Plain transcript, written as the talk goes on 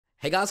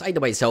Hey guys,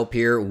 myself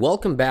here.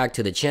 Welcome back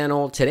to the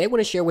channel. Today I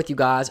want to share with you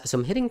guys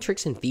some hidden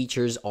tricks and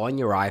features on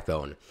your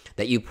iPhone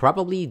that you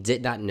probably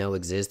did not know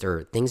exist,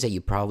 or things that you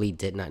probably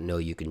did not know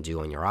you can do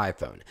on your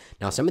iPhone.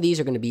 Now, some of these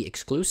are going to be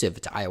exclusive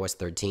to iOS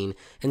 13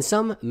 and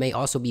some may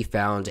also be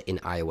found in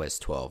iOS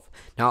 12.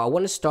 Now, I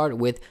want to start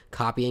with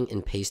copying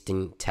and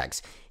pasting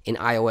text. In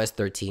iOS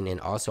 13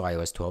 and also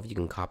iOS 12, you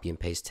can copy and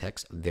paste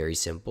text. Very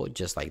simple,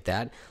 just like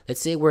that.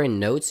 Let's say we're in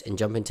Notes and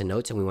jump into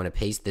Notes and we want to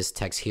paste this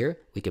text here.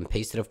 We can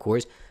paste it, of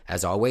course,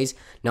 as always.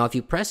 Now, if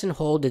you press and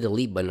hold the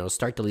delete button, it'll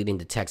start deleting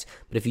the text.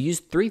 But if you use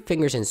 3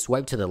 fingers and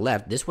swipe to the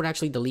left, this would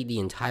actually delete the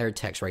entire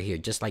text right here,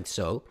 just like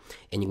so.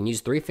 And you can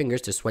use 3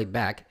 fingers to swipe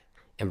back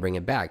and bring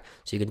it back.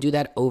 So you can do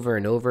that over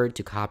and over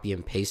to copy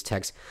and paste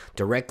text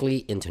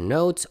directly into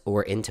Notes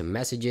or into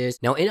Messages.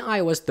 Now in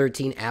iOS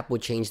 13, Apple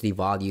changed the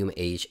volume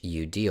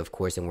HUD, of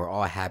course, and we're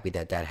all happy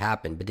that that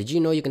happened. But did you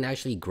know you can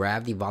actually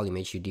grab the volume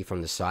HUD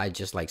from the side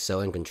just like so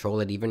and control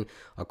it even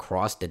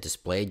across the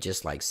display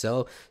just like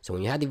so? So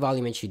when you have the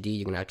volume HUD,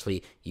 you can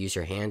actually use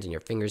your hands and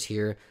your fingers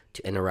here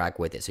to interact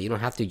with it. So you don't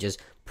have to just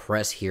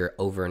press here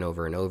over and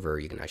over and over.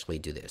 You can actually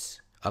do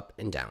this up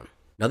and down.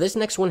 Now this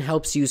next one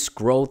helps you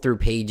scroll through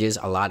pages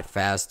a lot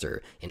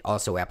faster and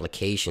also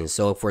applications.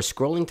 So if we're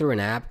scrolling through an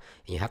app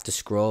and you have to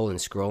scroll and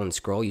scroll and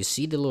scroll, you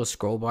see the little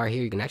scroll bar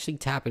here, you can actually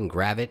tap and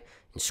grab it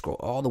and scroll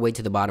all the way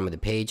to the bottom of the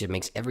page. It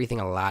makes everything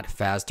a lot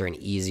faster and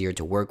easier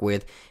to work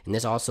with. And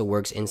this also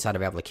works inside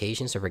of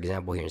applications. So for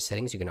example, here in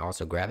settings, you can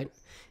also grab it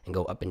and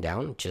go up and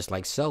down just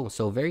like so.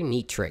 So very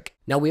neat trick.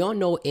 Now we all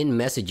know in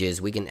Messages,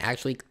 we can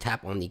actually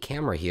tap on the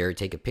camera here,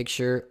 take a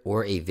picture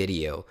or a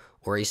video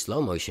or a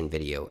slow motion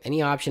video.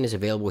 Any option is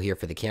available here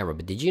for the camera,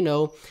 but did you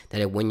know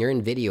that when you're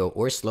in video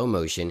or slow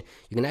motion,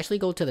 you can actually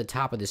go to the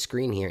top of the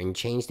screen here and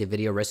change the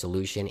video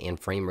resolution and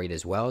frame rate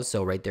as well.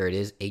 So right there it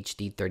is,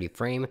 HD 30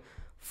 frame,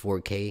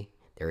 4K,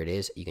 there it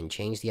is. You can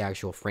change the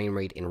actual frame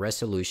rate and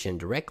resolution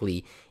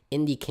directly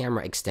in the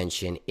camera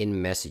extension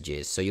in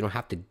Messages, so you don't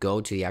have to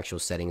go to the actual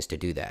settings to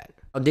do that.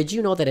 Did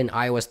you know that in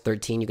iOS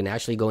 13 you can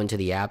actually go into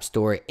the App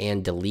Store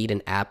and delete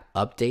an app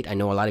update? I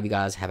know a lot of you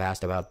guys have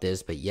asked about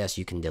this, but yes,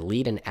 you can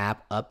delete an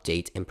app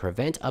update and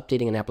prevent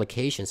updating an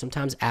application.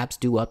 Sometimes apps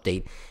do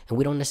update and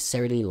we don't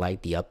necessarily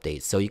like the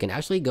updates. So you can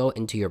actually go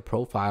into your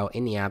profile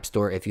in the App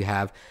Store. If you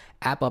have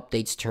app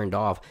updates turned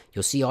off,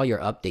 you'll see all your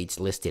updates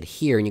listed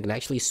here, and you can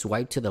actually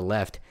swipe to the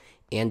left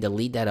and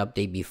delete that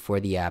update before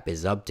the app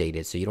is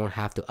updated, so you don't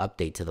have to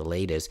update to the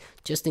latest.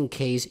 Just in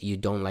case you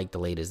don't like the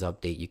latest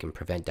update, you can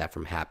prevent that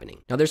from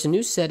happening. Now there's a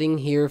new setting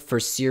here for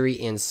Siri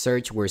and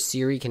Search where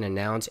Siri can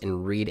announce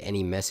and read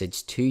any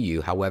message to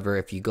you. However,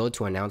 if you go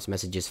to announce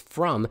messages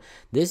from,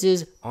 this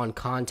is on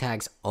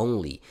contacts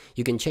only.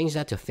 You can change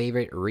that to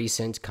favorite,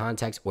 recent,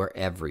 contacts, or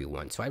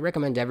everyone. So I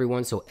recommend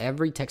everyone, so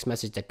every text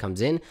message that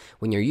comes in,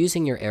 when you're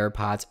using your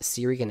AirPods,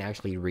 Siri can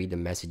actually read the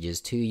messages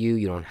to you.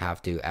 You don't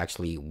have to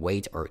actually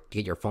wait or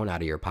get your phone out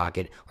of your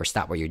pocket or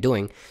stop what you're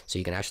doing. So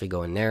you can actually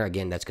go in there.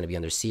 Again, that's going to be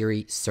under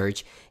Siri,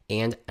 Search,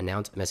 and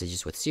announce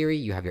messages with Siri.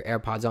 You have your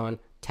AirPods on,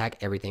 tag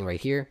everything right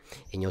here,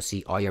 and you'll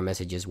see all your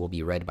messages will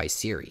be read by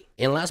Siri.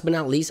 And last but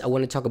not least, I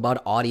want to talk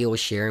about audio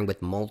sharing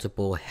with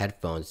multiple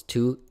headphones,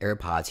 2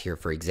 AirPods here,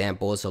 for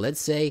example. So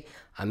let's say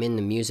I'm in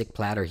the music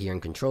platter here in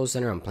Control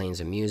Center. I'm playing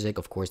some music.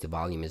 Of course, the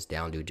volume is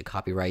down due to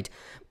copyright,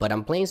 but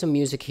I'm playing some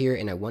music here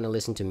and I want to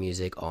listen to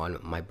music on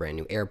my brand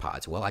new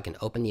AirPods. Well, I can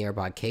open the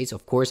AirPod case.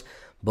 Of course,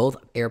 both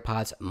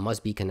AirPods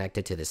must be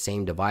connected to the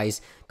same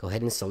device. Go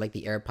ahead and select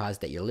the AirPods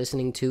that you're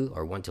listening to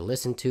or want to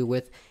listen to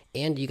with,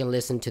 and you can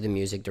listen to the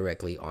music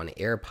directly on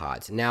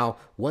AirPods. Now,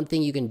 one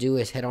thing you can do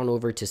is head on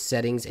over to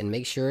settings and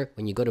make sure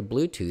when you go to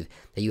Bluetooth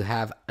that you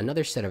have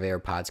another set of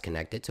AirPods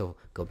connected. So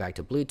go back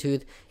to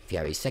Bluetooth. If you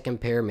have a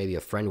second pair, maybe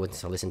a friend wants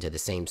to listen to the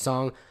same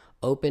song,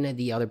 open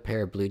the other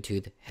pair of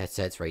Bluetooth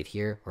headsets right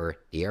here, or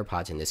the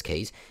AirPods in this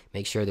case.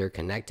 Make sure they're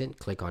connected.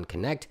 Click on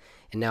connect.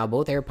 And now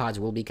both AirPods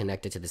will be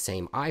connected to the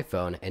same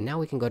iPhone. And now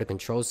we can go to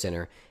Control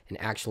Center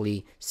and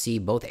actually see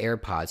both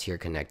AirPods here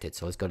connected.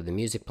 So let's go to the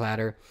music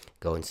platter,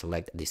 go and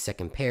select the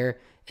second pair.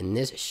 And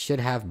this should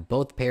have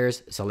both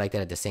pairs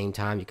selected at the same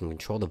time. You can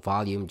control the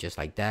volume just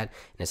like that.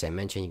 And as I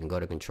mentioned, you can go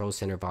to Control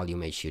Center,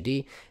 Volume HUD,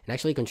 and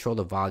actually control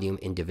the volume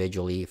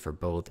individually for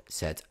both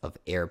sets of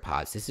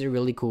AirPods. This is a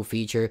really cool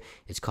feature.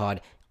 It's called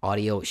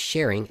audio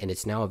sharing, and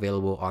it's now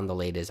available on the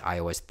latest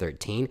iOS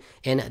 13.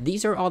 And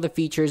these are all the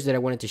features that I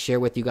wanted to share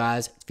with you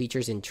guys,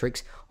 features and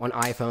tricks on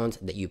iPhones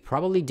that you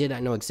probably did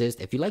not know exist.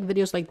 If you like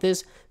videos like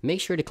this,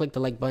 make sure to click the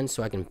like button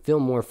so I can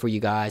film more for you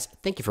guys.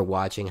 Thank you for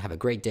watching. Have a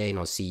great day, and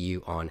I'll see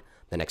you on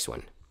the next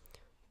one.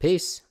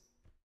 Peace.